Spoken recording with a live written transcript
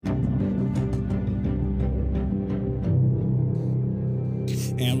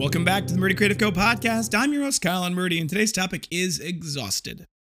And welcome back to the Murdy Creative Co podcast. I'm your host, Kyle Murdy, and today's topic is exhausted.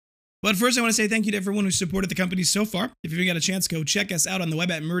 But first, I want to say thank you to everyone who supported the company so far. If you've got a chance, go check us out on the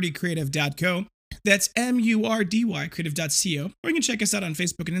web at murdycreative.co. That's M-U-R-D-Y creative.co. Or you can check us out on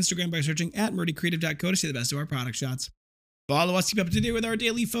Facebook and Instagram by searching at murdycreative.co to see the best of our product shots. Follow us to keep up to date with our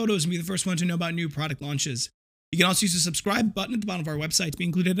daily photos and be the first one to know about new product launches. You can also use the subscribe button at the bottom of our website to be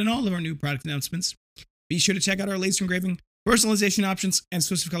included in all of our new product announcements. Be sure to check out our laser engraving, personalization options, and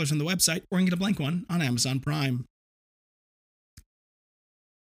exclusive colors on the website, or you can get a blank one on Amazon Prime.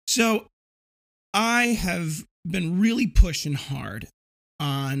 So, I have been really pushing hard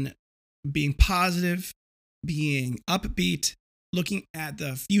on being positive, being upbeat, looking at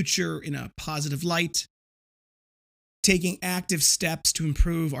the future in a positive light, taking active steps to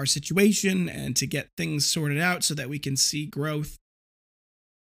improve our situation and to get things sorted out so that we can see growth.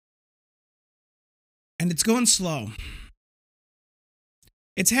 And it's going slow.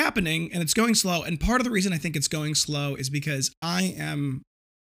 It's happening and it's going slow. And part of the reason I think it's going slow is because I am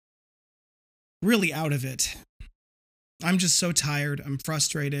really out of it. I'm just so tired. I'm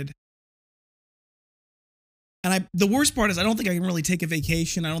frustrated. And the worst part is I don't think I can really take a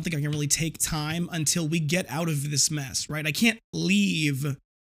vacation. I don't think I can really take time until we get out of this mess, right? I can't leave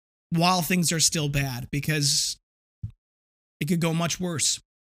while things are still bad because it could go much worse.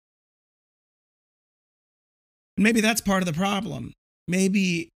 And maybe that's part of the problem.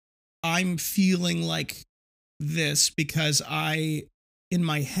 Maybe I'm feeling like this because I, in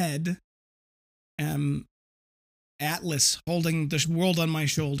my head, am Atlas holding the world on my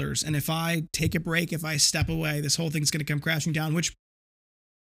shoulders. And if I take a break, if I step away, this whole thing's going to come crashing down, which,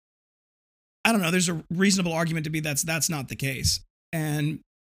 I don't know, there's a reasonable argument to be that's not the case. And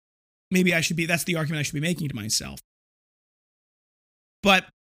maybe that's the argument I should be making to myself. But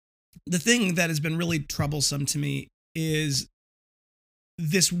the thing that has been really troublesome to me is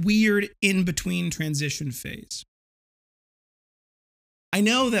this weird in-between transition phase. I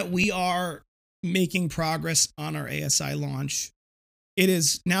know that we are making progress on our ASI launch. It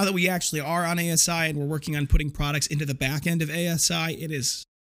is, now that we actually are on ASI and we're working on putting products into the back end of ASI, it is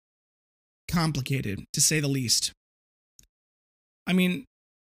complicated, to say the least. I mean,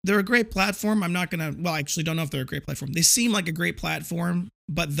 they're a great platform. I'm not going to, well, I actually don't know if they're a great platform. They seem like a great platform,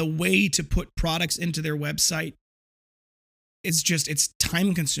 but the way to put products into their website, it's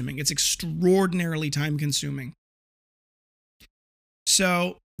time consuming. It's extraordinarily time consuming.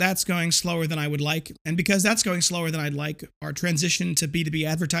 So that's going slower than I would like. And because that's going slower than I'd like, our transition to B2B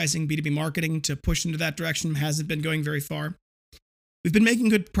advertising, B2B marketing, to push into that direction hasn't been going very far. We've been making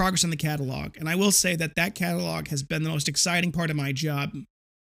good progress on the catalog. And I will say that that catalog has been the most exciting part of my job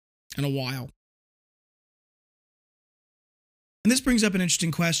in a while. And this brings up an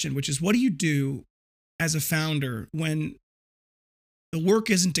interesting question, which is, what do you do as a founder when the work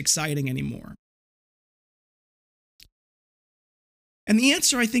isn't exciting anymore? And the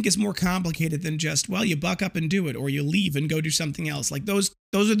answer, I think, is more complicated than just, well, you buck up and do it, or you leave and go do something else. Like those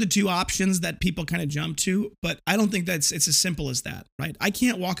are the two options that people kind of jump to, but I don't think it's as simple as that, right? I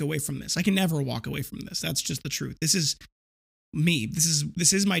can't walk away from this. I can never walk away from this. That's just the truth. This is me.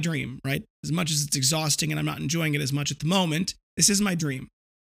 This is my dream, right? As much as it's exhausting and I'm not enjoying it as much at the moment, this is my dream.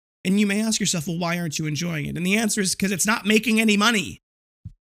 And you may ask yourself, well, why aren't you enjoying it? And the answer is because it's not making any money.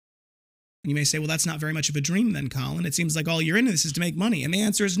 And you may say, well, that's not very much of a dream then, Colin. It seems like all you're into this is to make money. And the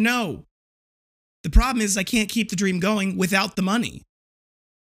answer is no. The problem is I can't keep the dream going without the money.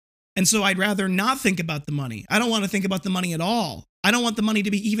 And so I'd rather not think about the money. I don't want to think about the money at all. I don't want the money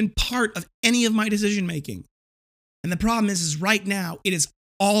to be even part of any of my decision making. And the problem is right now, it is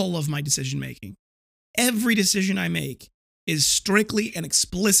all of my decision making. Every decision I make is strictly and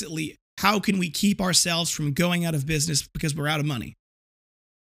explicitly, how can we keep ourselves from going out of business because we're out of money?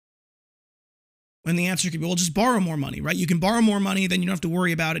 And the answer could be, well, just borrow more money, right? You can borrow more money, then you don't have to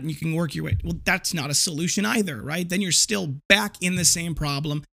worry about it and you can work your way. Well, that's not a solution either, right? Then you're still back in the same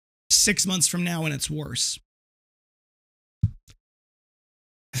problem 6 months from now and it's worse.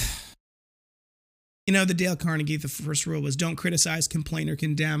 You know, the Dale Carnegie, the first rule was don't criticize, complain, or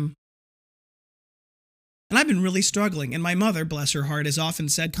condemn. And I've been really struggling. And my mother, bless her heart, has often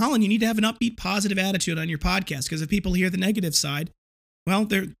said, Colin, you need to have an upbeat, positive attitude on your podcast because if people hear the negative side, well,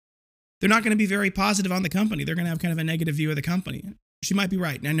 they're not going to be very positive on the company. They're going to have kind of a negative view of the company. She might be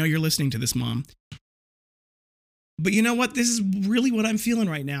right. And I know you're listening to this, Mom. But you know what? This is really what I'm feeling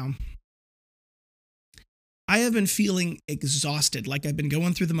right now. I have been feeling exhausted, like I've been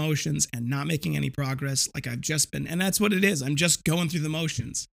going through the motions and not making any progress, like I've just been. And that's what it is. I'm just going through the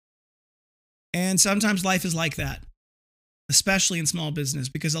motions. And sometimes life is like that, especially in small business,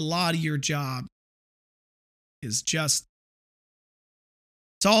 because a lot of your job is just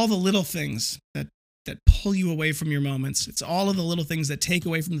It's all the little things that pull you away from your moments. It's all of the little things that take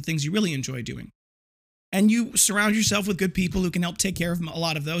away from the things you really enjoy doing. And you surround yourself with good people who can help take care of a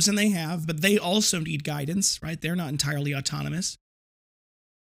lot of those, and they have, but they also need guidance, right? They're not entirely autonomous.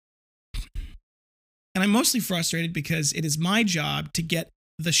 And I'm mostly frustrated because it is my job to get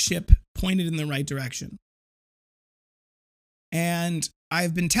the ship pointed in the right direction. And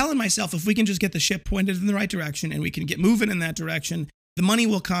I've been telling myself, if we can just get the ship pointed in the right direction and we can get moving in that direction, the money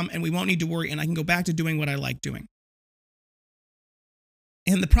will come and we won't need to worry, and I can go back to doing what I like doing.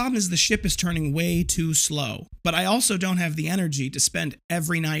 And the problem is the ship is turning way too slow, but I also don't have the energy to spend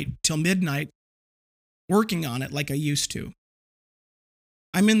every night till midnight working on it like I used to.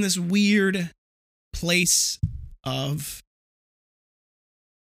 I'm in this weird place of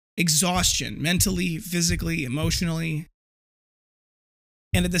exhaustion, mentally, physically, emotionally.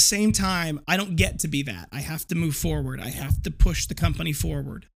 And at the same time, I don't get to be that. I have to move forward. I have to push the company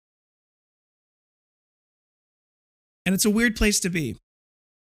forward. And it's a weird place to be.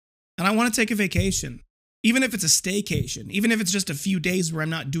 And I want to take a vacation, even if it's a staycation, even if it's just a few days where I'm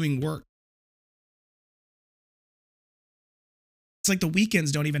not doing work. It's like the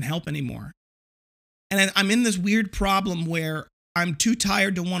weekends don't even help anymore. And I'm in this weird problem where I'm too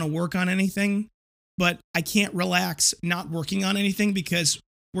tired to want to work on anything, but I can't relax not working on anything because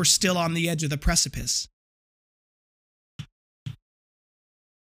we're still on the edge of the precipice.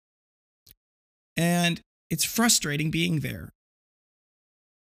 And it's frustrating being there.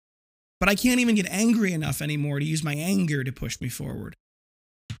 But I can't even get angry enough anymore to use my anger to push me forward.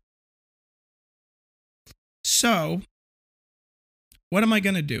 So, what am I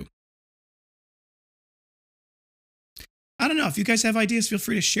going to do? I don't know. If you guys have ideas, feel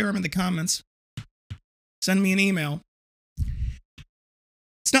free to share them in the comments. Send me an email.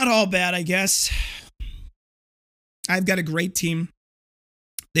 It's not all bad, I guess. I've got a great team.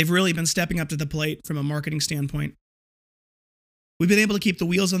 They've really been stepping up to the plate from a marketing standpoint. We've been able to keep the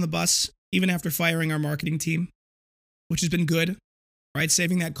wheels on the bus even after firing our marketing team, which has been good, right?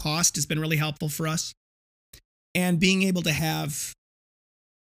 Saving that cost has been really helpful for us. And being able to have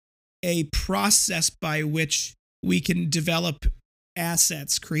a process by which we can develop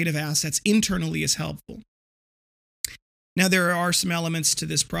assets, creative assets internally is helpful. Now, there are some elements to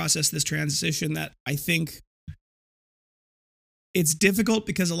this process, this transition, that I think it's difficult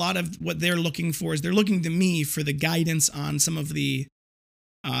because a lot of what they're looking for is they're looking to me for the guidance on some of the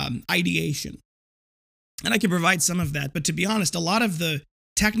ideation. And I can provide some of that. But to be honest, a lot of the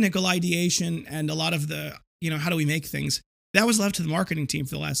technical ideation and a lot of the, how do we make things, that was left to the marketing team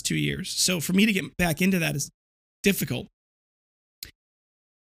for the last 2 years. So for me to get back into that is difficult,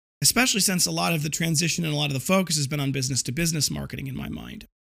 especially since a lot of the transition and a lot of the focus has been on business-to-business marketing in my mind.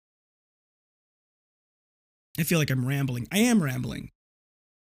 I feel like I'm rambling. I am rambling.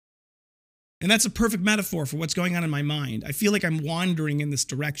 And that's a perfect metaphor for what's going on in my mind. I feel like I'm wandering in this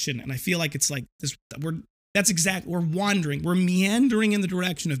direction, and I feel like it's like this. We're wandering. We're meandering in the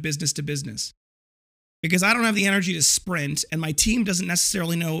direction of business to business. Because I don't have the energy to sprint, and my team doesn't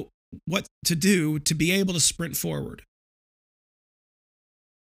necessarily know what to do to be able to sprint forward.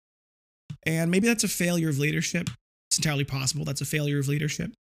 And maybe that's a failure of leadership. It's entirely possible that's a failure of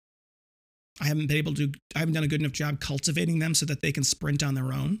leadership. I haven't done a good enough job cultivating them so that they can sprint on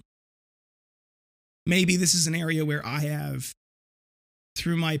their own. Maybe this is an area where I have,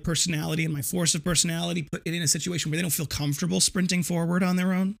 through my personality and my force of personality, put it in a situation where they don't feel comfortable sprinting forward on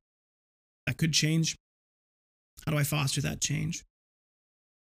their own. That could change. How do I foster that change?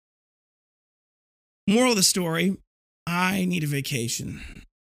 Moral of the story, I need a vacation.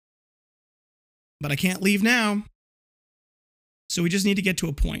 But I can't leave now. So we just need to get to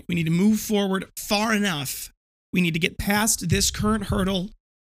a point. We need to move forward far enough. We need to get past this current hurdle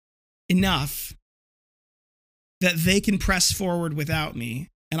enough that they can press forward without me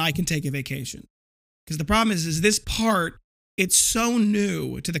and I can take a vacation. Because the problem is this part, it's so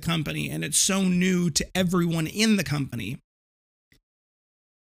new to the company and it's so new to everyone in the company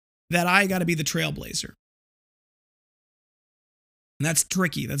that I got to be the trailblazer. And that's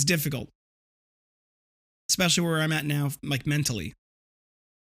tricky. That's difficult. Especially where I'm at now, like mentally.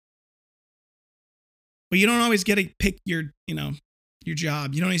 But you don't always get to pick your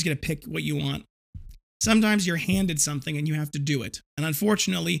job. You don't always get to pick what you want. Sometimes you're handed something and you have to do it. And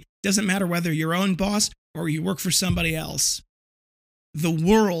unfortunately, it doesn't matter whether you're your own boss or you work for somebody else. The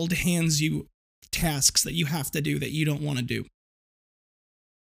world hands you tasks that you have to do that you don't want to do.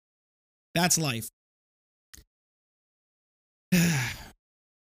 That's life.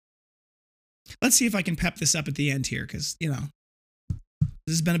 Let's see if I can pep this up at the end here, because, this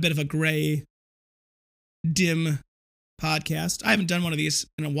has been a bit of a gray, dim podcast. I haven't done one of these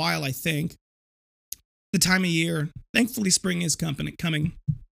in a while, I think. The time of year. Thankfully, spring is coming.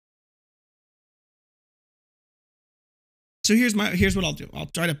 So here's what I'll do. I'll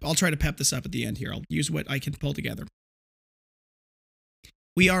try to pep this up at the end here. I'll use what I can pull together.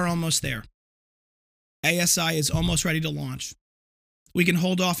 We are almost there. ASI is almost ready to launch. We can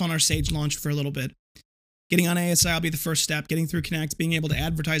hold off on our Sage launch for a little bit. Getting on ASI will be the first step. Getting through Connect, being able to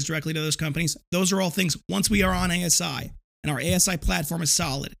advertise directly to those companies. Those are all things, once we are on ASI and our ASI platform is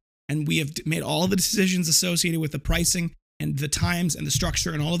solid, and we have made all of the decisions associated with the pricing and the times and the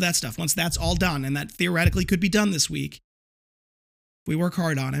structure and all of that stuff. Once that's all done, and that theoretically could be done this week, if we work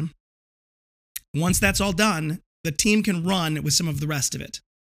hard on it, once that's all done, the team can run with some of the rest of it.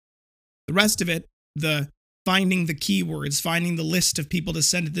 The rest of it, the finding the keywords, finding the list of people to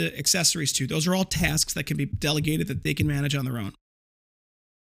send the accessories to, those are all tasks that can be delegated that they can manage on their own.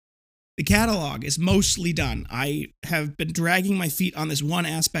 The catalog is mostly done. I have been dragging my feet on this one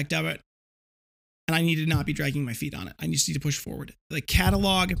aspect of it, and I need to not be dragging my feet on it. I just need to push forward. The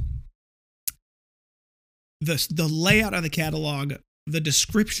catalog, the layout of the catalog, the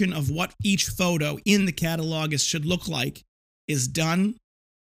description of what each photo in the catalog should look like is done.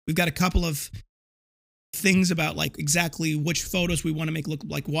 We've got a couple of things about like exactly which photos we want to make look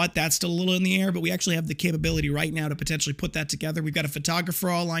like what. That's still a little in the air, but we actually have the capability right now to potentially put that together. We've got a photographer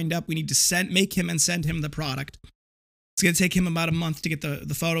all lined up. We need to make him and send him the product. It's going to take him about a month to get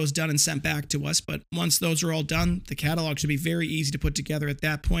the photos done and sent back to us, but once those are all done, the catalog should be very easy to put together at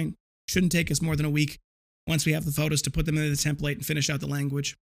that point. Shouldn't take us more than a week once we have the photos to put them into the template and finish out the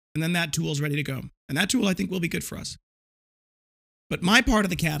language. And then that tool is ready to go. And that tool, I think, will be good for us. But my part of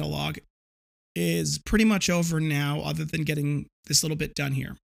the catalog is pretty much over now, other than getting this little bit done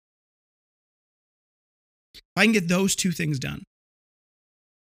here. If I can get those two things done,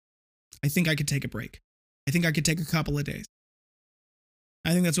 I think I could take a break. I think I could take a couple of days.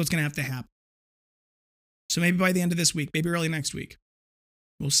 I think that's what's going to have to happen. So maybe by the end of this week, maybe early next week.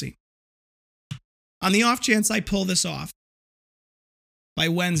 We'll see. On the off chance I pull this off by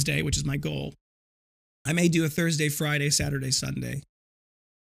Wednesday, which is my goal, I may do a Thursday, Friday, Saturday, Sunday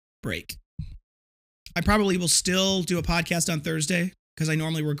break. I probably will still do a podcast on Thursday because I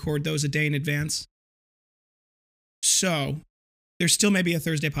normally record those a day in advance. So there still may be a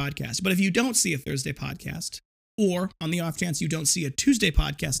Thursday podcast. But if you don't see a Thursday podcast, or on the off chance you don't see a Tuesday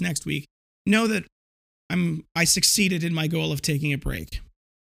podcast next week, know that I succeeded in my goal of taking a break.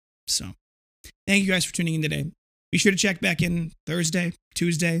 So thank you guys for tuning in today. Be sure to check back in Thursday,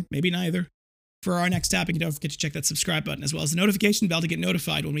 Tuesday, maybe neither, for our next topic. And don't forget to check that subscribe button as well as the notification bell to get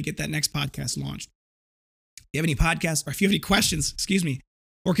notified when we get that next podcast launched. If you have any podcasts, or if you have any questions,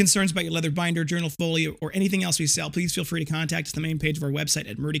 or concerns about your leather binder, journal folio, or anything else we sell, please feel free to contact us at the main page of our website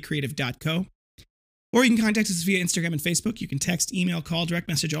at murdycreative.co. Or you can contact us via Instagram and Facebook. You can text, email, call, direct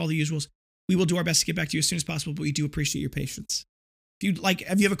message, all the usuals. We will do our best to get back to you as soon as possible, but we do appreciate your patience.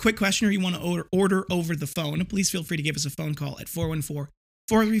 If you have a quick question or you want to order over the phone, please feel free to give us a phone call at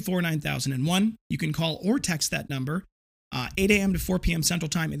 414-434-9001. You can call or text that number 8 a.m. to 4 p.m. Central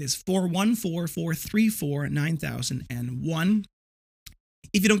Time. It is 414-434-9001.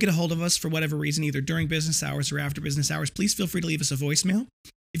 If you don't get a hold of us for whatever reason, either during business hours or after business hours, please feel free to leave us a voicemail.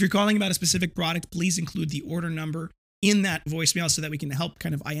 If you're calling about a specific product, please include the order number in that voicemail so that we can help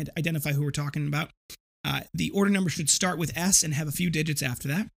kind of identify who we're talking about. The order number should start with S and have a few digits after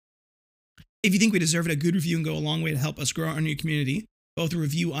that. If you think we deserve it, a good review can go a long way to help us grow our new community. Both a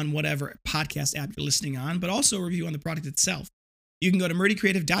review on whatever podcast app you're listening on, but also a review on the product itself. You can go to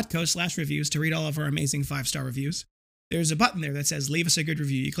murdycreative.co/reviews to read all of our amazing 5-star reviews. There's a button there that says leave us a good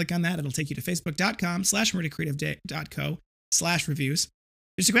review. You click on that, it'll take you to facebook.com/murdycreative.co/reviews.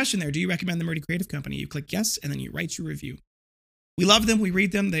 There's a question there. Do you recommend the Murdy Creative Company? You click yes, and then you write your review. We love them. We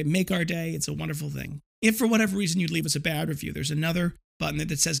read them. They make our day. It's a wonderful thing. If for whatever reason you'd leave us a bad review, there's another button there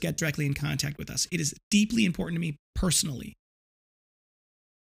that says get directly in contact with us. It is deeply important to me personally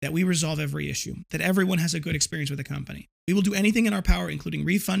that we resolve every issue, that everyone has a good experience with the company. We will do anything in our power, including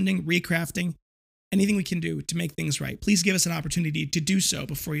refunding, recrafting, anything we can do to make things right. Please give us an opportunity to do so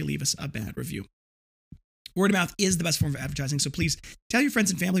before you leave us a bad review. Word of mouth is the best form of advertising, so please tell your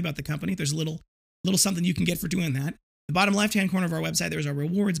friends and family about the company. There's a little something you can get for doing that. The bottom left-hand corner of our website, there's a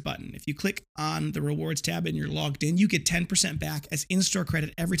rewards button. If you click on the rewards tab and you're logged in, you get 10% back as in-store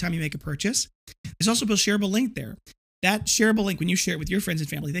credit every time you make a purchase. There's also a shareable link there. That shareable link, when you share it with your friends and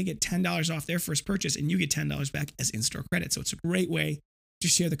family, they get $10 off their first purchase and you get $10 back as in-store credit. So it's a great way to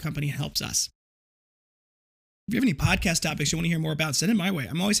share the company. It helps us. If you have any podcast topics you want to hear more about, send it my way.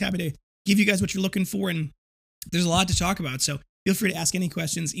 I'm always happy to give you guys what you're looking for, and there's a lot to talk about. So Feel free to ask any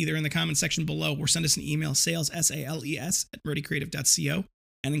questions either in the comment section below or send us an email, sales, S-A-L-E-S, @roadiecreative.co,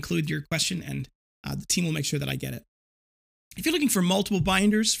 and include your question, and the team will make sure that I get it. If you're looking for multiple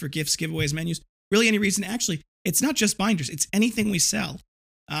binders for gifts, giveaways, menus, really any reason, actually, it's not just binders. It's anything we sell.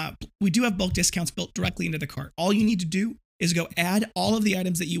 We do have bulk discounts built directly into the cart. All you need to do is go add all of the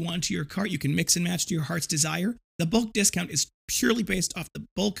items that you want to your cart. You can mix and match to your heart's desire. The bulk discount is purely based off the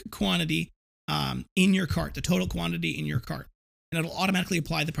bulk quantity in your cart, the total quantity in your cart. And it'll automatically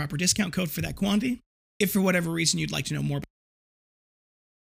apply the proper discount code for that quantity. If for whatever reason you'd like to know more